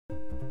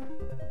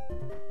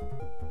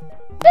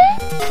Hey,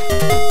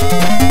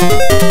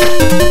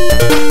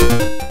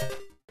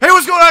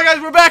 what's going on,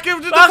 guys? We're back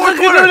into the fourth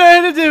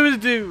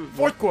quarter.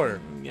 Fourth quarter.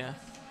 Yeah.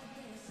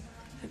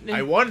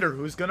 I wonder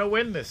who's gonna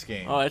win this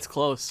game. Oh, it's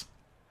close.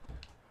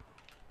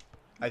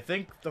 I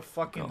think the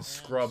fucking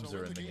scrubs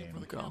are in the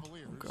game. Go.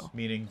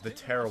 Meaning the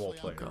terrible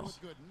players.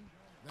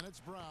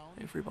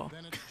 Hey, free ball.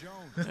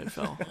 It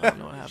fell. I don't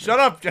know what happened. Shut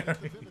up,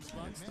 Jeremy. It's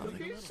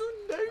nothing. He's so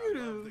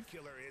negative.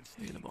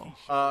 Get the ball.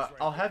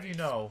 I'll have you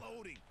know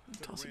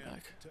Toss it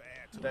back.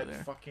 that Over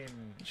there. fucking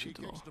Shoot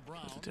the ball.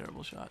 That's a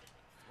terrible shot.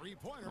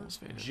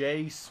 Almost faded.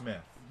 Jay Smith.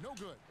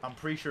 I'm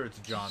pretty sure it's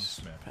John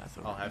Smith. Path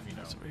over I'll have you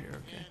know. It's over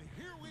here. Okay.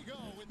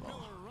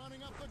 Ball.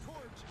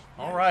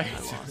 All right. I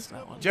lost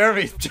that one.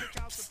 Jeremy,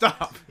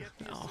 stop.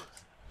 No.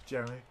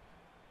 Jeremy.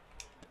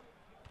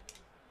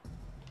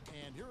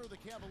 And here are the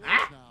Cavaliers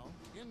now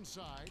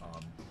inside.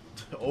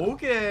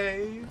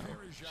 Okay.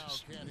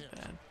 Just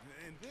bad.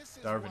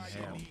 Darvin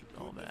Ham.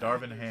 All bad.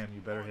 Darvin Ham, you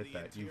better hit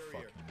that. You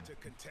fucking.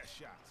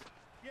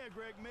 Yeah,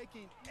 Greg,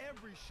 making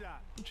every shot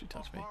Don't you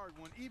touch me. hard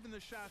one, even the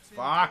shots in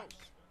Fuck.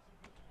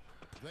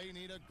 They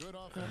need a good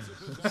offensive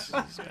This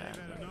possession.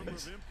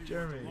 is bad.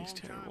 Jeremy. He's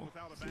terrible.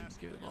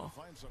 Give the ball.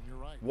 Find something, you're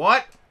right.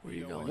 What? Where are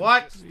you going?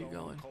 What? Where are you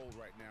going?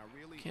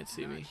 Can't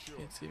see me.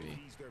 Can't see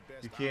me.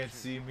 You can't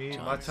see me.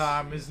 John My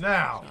time is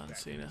now. John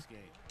Cena.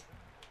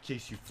 In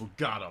case you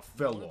forgot, I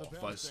fell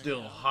off. I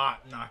still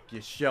hot, knock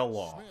your shell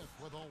off.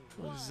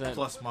 What is that?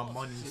 Plus my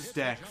money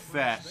stack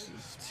fat.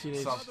 Teenage,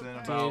 Something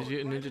about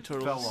Teenage Mutant Ninja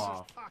Turtles. fell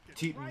off.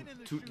 Tootin'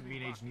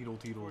 Teenage Needle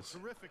Teetles.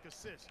 terrific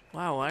assist.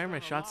 Wow, why are my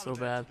shots so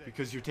bad?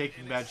 Because you're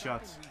taking bad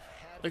shots.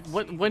 Like,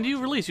 when do you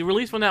release? You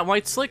release when that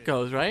white slick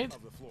goes, right?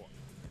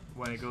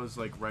 When it goes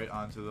like right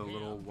onto the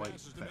little white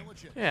thing.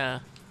 Yeah,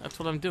 that's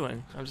what I'm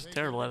doing. I'm just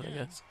terrible at it, I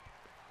guess.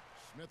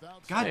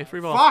 God, Hey,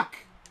 free ball. fuck!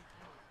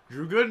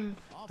 Drew Gooden,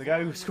 the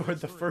guy who scored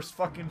the first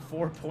fucking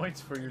 4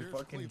 points for your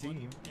fucking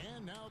team.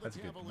 That's a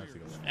good one.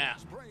 Yeah.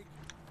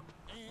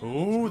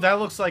 Ooh, that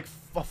looks like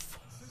What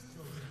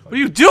are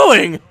you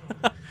doing?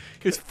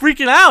 He was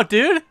freaking out,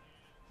 dude.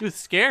 He was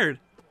scared.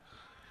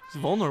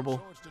 He's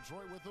vulnerable.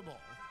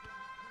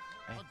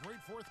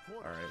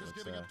 Alright,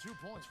 let's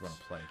run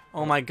a play.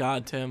 Oh my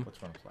God, Tim.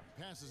 Let's run a play.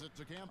 Passes it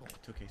to Campbell.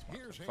 2K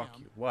sponsor. Fuck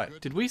you.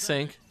 What? Did we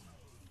sync?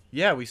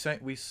 Yeah, we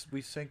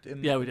synced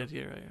in. Yeah, we did.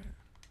 Yeah, right.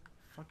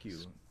 Fuck you.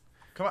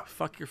 Come on.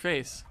 Fuck your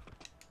face.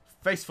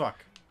 Face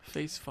fuck.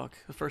 Face fuck.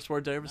 The first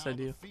word I ever said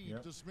to you.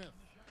 Yep. To Smith.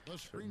 The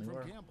screen Certainly from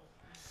were. Campbell.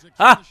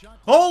 Ah!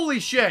 Holy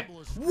shit!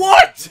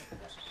 What?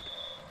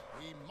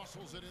 He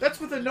muscles it in. That's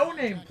with a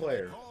no-name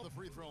player. Call the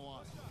free throw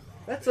line.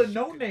 That's a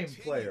no-name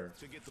player.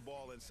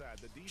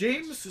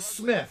 James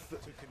Smith.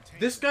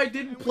 This guy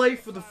didn't play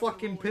for the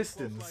fucking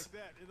Pistons.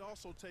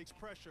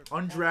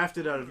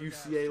 Undrafted out of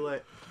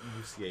UCLA.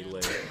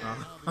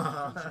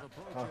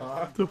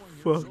 The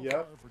fuck?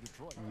 Yep.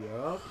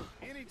 Yep.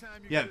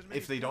 Yeah,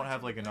 if they don't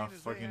have like enough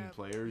fucking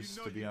players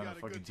to be on a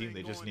fucking team,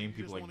 they just name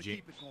people like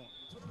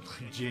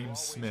James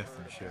Smith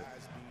and shit.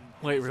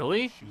 Wait,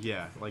 really?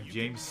 Yeah, like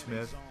James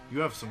Smith. You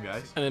have some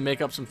guys. And then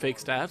make up some fake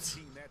stats?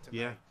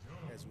 Yeah.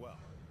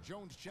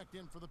 Jones checked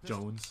in for the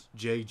Pistons.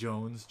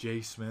 Jones,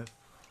 Jay Smith.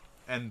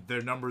 And their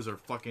numbers are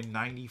fucking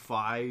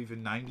 95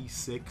 and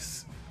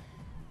 96.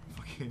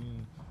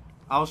 Fucking...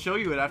 I'll show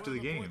you it after the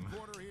game.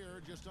 Quarter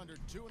here, just under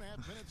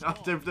 2.5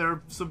 minutes There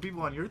are some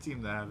people on your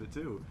team that have it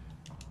too.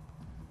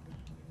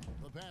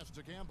 The pass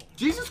to Campbell.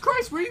 Jesus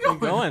Christ, where are you Where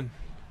going?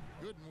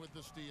 you going? Gooden with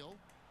the steal.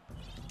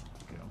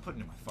 Okay, I'm putting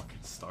in my fucking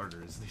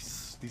starters.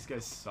 These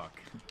guys suck.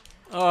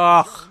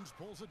 Ugh. Jones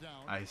pulls it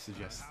down. I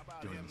suggest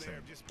doing the same.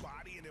 Just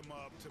bodying him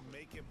up to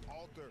make him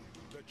alter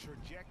the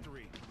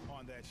trajectory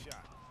on that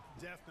shot.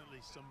 Definitely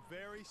some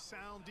very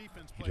sound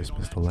defense. He just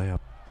missed a layup.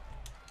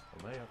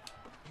 A layup.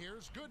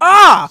 Here's Gooden.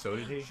 Ah! So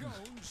did he. Jones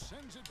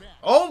sends it back.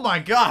 Oh my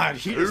god,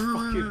 he just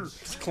fucking...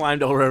 Just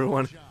climbed over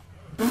everyone.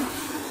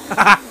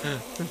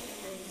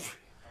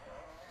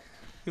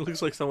 He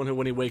looks like someone who,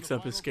 when he wakes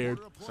up, is scared.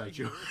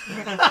 Sideshow.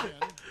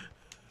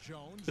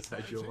 Jones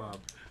Sideshow Bob.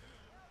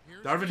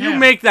 Darvin If you Ham.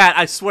 make that,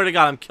 I swear to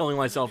God, I'm killing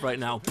myself right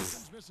now.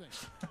 is missing.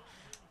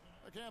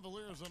 The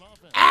Cavaliers on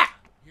offense.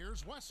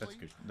 Here's Wesley. That's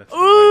good. That's a good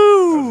layup.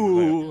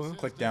 That was a good layup. Ooh!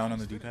 Click down on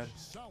the D-pad.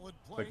 Solid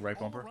play Click right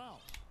all bumper. around.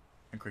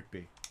 And click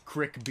B.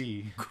 Crick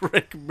B.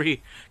 Crick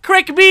B.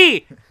 Crick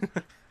B!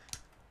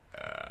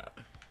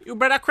 You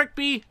better Crick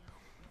B!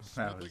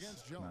 That was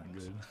Against not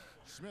Jones. good.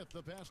 Smith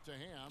the pass to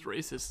Ham. It's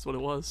racist, that's what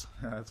it was.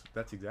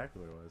 That's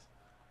exactly what it was.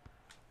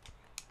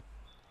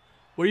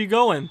 Where are you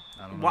going?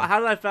 I don't know. How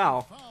did I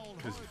foul? Fouled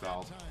 'Cause you hard that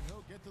fouled. time.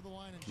 He'll get to the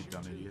line and You shoot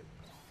dumb two. idiot.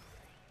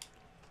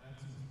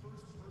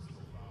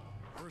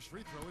 First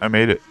free throw I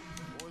made it.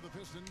 for the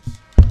Pistons.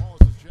 Ball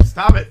is ejected.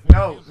 Stop it!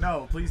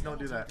 No, please don't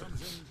do that.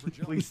 Comes in for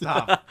Jones. Please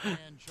stop. And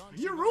Johnson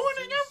You're gets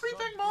ruining his everything,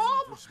 second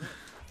Mom! for Smith.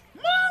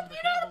 Mom, And the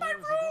get out of my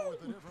Cavaliers will go room!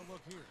 with a different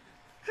look here.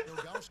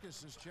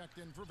 Ilgauskas is checked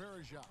in for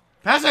Bergeron.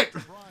 Pass it!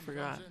 Braun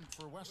Forgot. comes in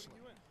for Wesley.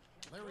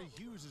 Larry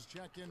Hughes is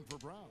checked in for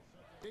Brown.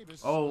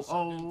 Davis Oh, is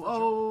subbed in for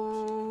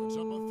Jones. Puts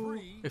up a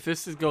three. If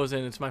this goes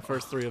in, it's my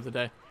first 3 of the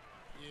day.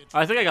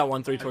 I think I got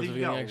 1 3 I towards think the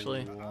you beginning, got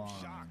actually.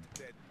 one.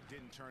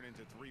 turn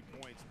into 3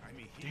 points. I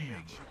mean, he Damn.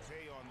 makes you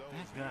pay on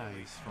those That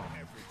guy is from.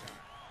 every time.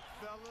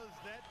 Fellas,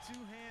 that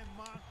two-hand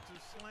mock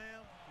to slam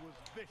was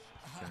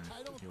vicious.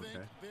 I don't You think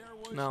okay? there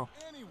was No.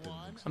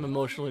 anyone, I'm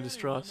emotionally anyone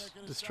distressed. that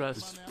could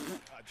Distressed. stop him on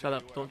that. Shut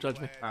up. Don't judge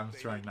me. I'm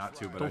trying not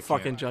to, but I Don't can't.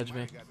 fucking judge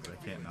me. But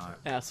I can't not.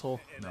 Asshole.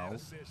 No.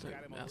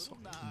 Asshole.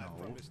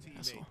 No.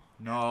 Asshole.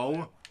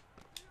 No.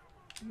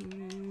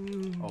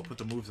 Oh, put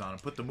the moves on him.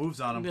 Put the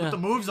moves on him. Yeah. Put the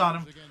moves on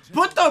him.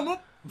 Put the move.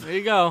 There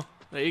you go.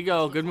 There you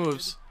go. Good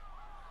moves.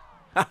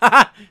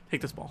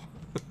 Take this ball.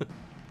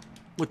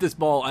 With this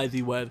ball,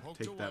 Ivy Wed.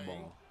 Take that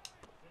ball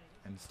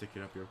and stick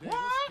it up your. Davis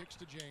kicks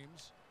to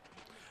James.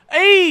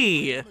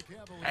 Hey!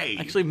 Hey.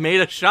 Actually made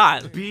a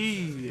shot.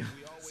 B.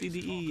 C, D,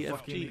 E,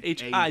 F, G, Fucking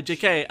H, I, J,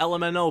 K, L,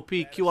 M, N, O,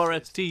 P, Q, R,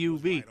 S, T, U,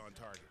 V.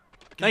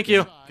 Thank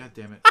you. God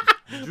damn it.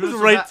 It was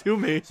right to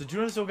me. So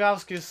Jonas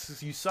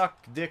Ilgauskas, you suck,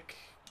 dick,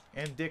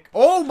 and dick.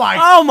 Oh my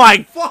Oh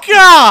my fucking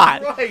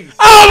god! Christ!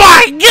 Oh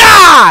my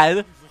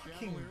god!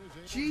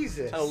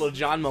 Jesus. Had a little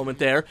John moment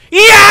there.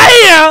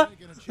 Yeah!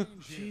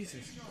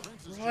 Jesus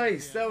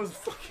Christ, that was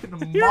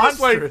fucking You're just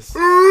like, monstrous.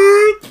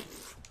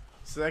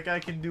 So that guy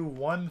can do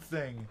one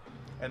thing,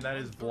 and that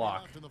is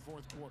block. In the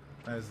fourth quarter.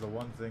 That is the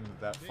one thing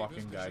that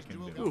fucking guy can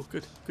do. Ooh,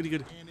 good. Goody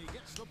good. And he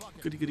gets the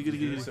bucket. Goody goody goody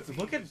goody. So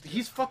look at,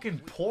 he's fucking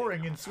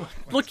pouring in sweat.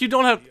 Look, you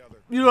don't have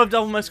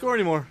double my score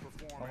anymore.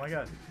 Oh my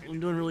god. I'm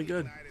doing really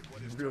good.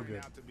 Real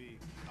good.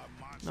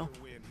 No.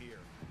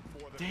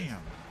 Damn.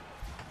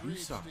 You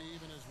suck. Steve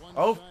and his one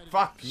Oh,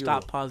 fuck you.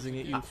 Stop pausing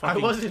it, you I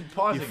fucking. wasn't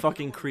pausing. You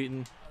fucking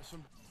cretin.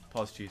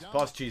 Pause cheese.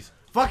 Pause cheese.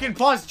 Fucking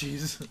pause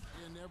cheese.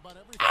 in there, but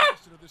every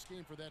facet of this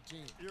game for that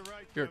team. You're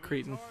right. You're a Kevin.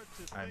 cretin. It's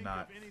hard to I'm think not.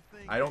 of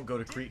anything I don't that go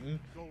to didn't Cretan.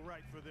 go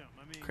right for them.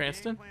 I mean,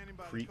 Cranston? game planning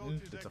by the Cretan?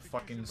 coaches, It's a execution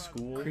fucking by the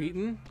school. players.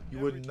 Cretin? You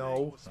wouldn't know.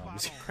 Everything was No, I'm spot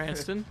just on.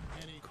 Cranston?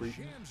 And he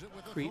Cretan? jams it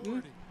with Cretan?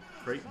 authority.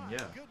 Creighton, yeah.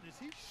 Goodness,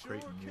 he sure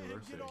Creighton can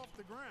University. get off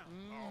the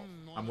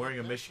ground. I'm wearing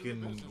a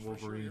Michigan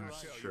Wolverines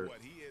shirt.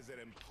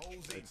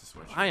 It's It's a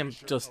sweatshirt. I am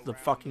just the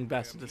fucking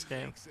best at this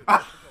game.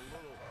 I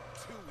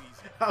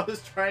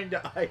was trying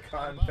to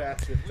icon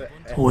pass it to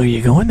X. Where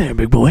you going there,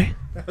 big boy?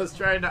 I was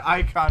trying to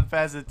icon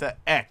pass it to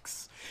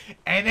X.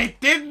 And it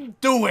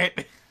didn't do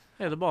it!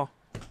 Hey, the ball.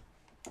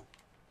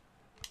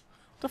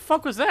 The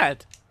fuck was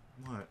that?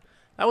 What?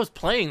 That was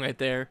playing right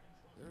there.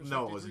 There's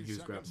No, it 53 wasn't. Hughes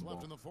grabbed seconds the left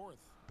ball. in the fourth.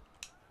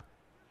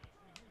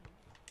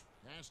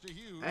 Pass to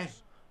Hughes. Hey,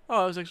 Oh,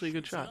 that was actually a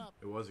good Shoots it shot. up.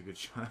 it was a good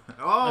shot.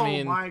 Oh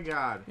mean- my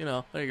god. You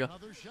know, there you go.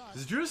 Another shot.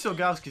 This Drew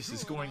Silgauskas is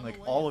scoring like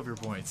all of your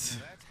points.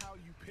 That's how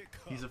you pick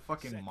up He's a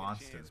fucking second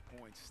monster. chance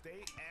points.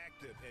 Stay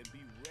active and be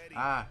ready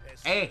Ah, as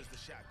soon hey, as the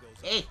shot goes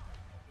up. hey,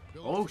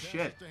 Billups oh, passes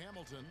shit. to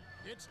Hamilton.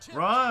 It's tipped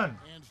run,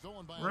 and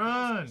stolen by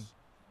run, Ilgauskas.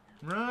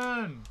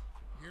 run.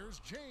 Here's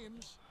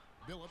James.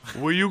 Billups.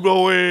 Where you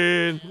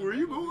going? Where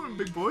you going,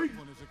 big boy? As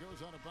it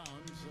goes out of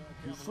bounds,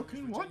 You Cavaliers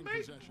fucking what, retain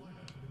mate? possession.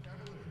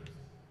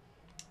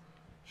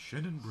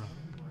 Shannon Brown.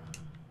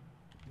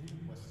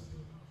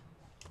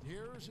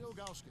 Here's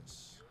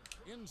Ilgauskas.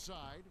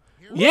 Inside.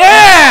 Here's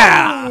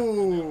Yeah!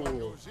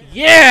 Ooh.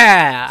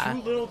 Yeah!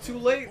 Too little, too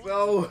late,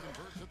 though.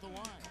 Converts at the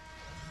line.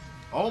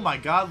 Oh my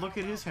god, look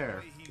at his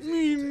hair.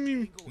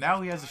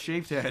 Now he has a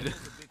shaved head. Big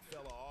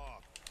fella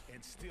off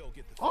and still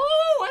get the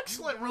Oh,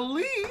 excellent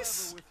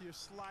release. With your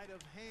sleight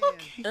of hand,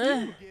 Look, you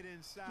get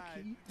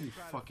inside you and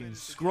try to fucking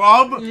finish the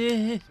scrub. job. He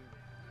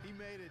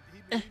made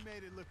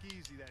it look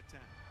easy that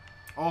time.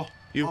 Oh,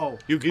 You- oh,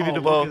 you give me oh,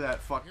 the ball. Look at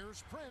that fuck.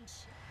 Here's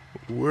Prince.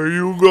 Where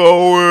you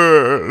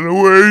going?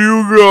 Where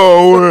you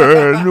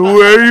going?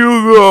 Where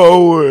you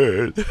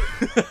going?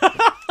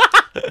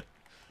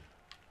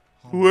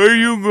 Where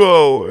you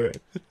going?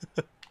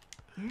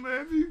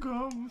 Maybe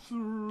come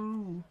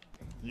through.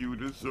 You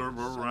deserve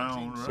a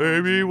round. round.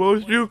 Baby,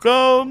 won't you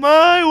come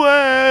my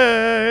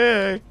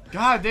way?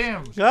 God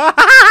damn. Woo!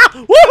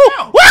 Woo!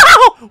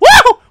 Woo!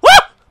 Woo!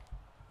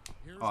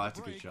 Here's Oh, that's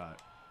a the good break.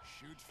 shot.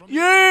 Shoots from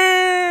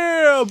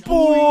Yeah,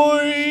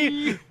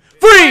 boy!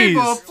 Freeze! Flavor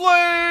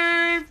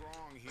Flav!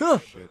 Huh.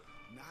 Shit.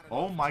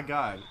 Oh my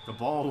god, the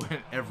ball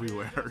went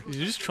everywhere. You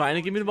just trying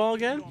to give me the ball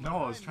again? No,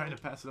 I was trying to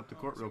pass it up the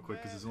court real quick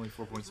because there's only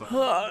 4 points left.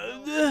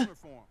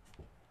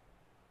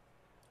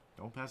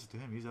 Don't pass it to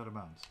him, he's out of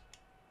bounds.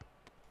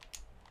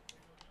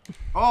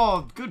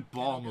 Oh, good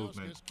ball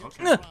movement.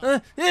 Okay.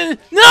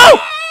 No!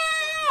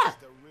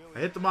 I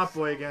hit the mop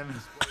boy again.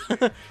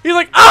 He's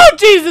like, oh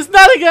Jesus,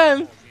 not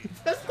again!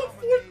 That's the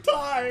 4th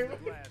time.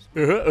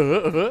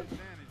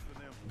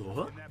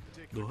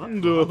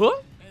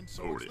 And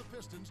so it's the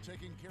Pistons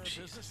taking care of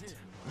business here.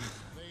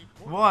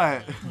 They force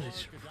What?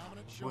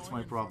 dominant What's showing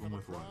my problem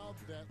with from a what? crowd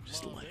that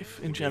Just loves life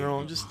in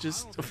general, just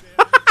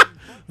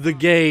the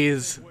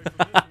gays.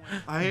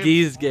 I have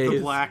Gays, The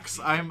gays. blacks.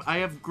 I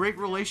have great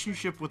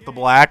relationship with the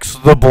blacks.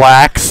 The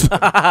blacks.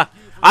 I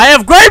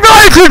have great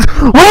relations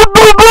with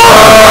the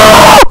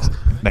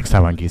Bulls! Next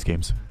time on Geese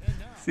Games.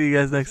 See you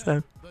guys next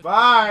time.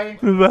 Bye.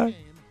 Bye.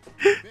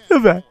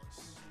 Bye.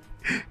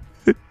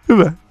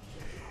 Bye.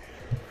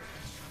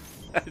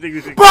 I think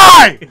we should.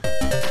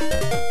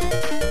 Bye.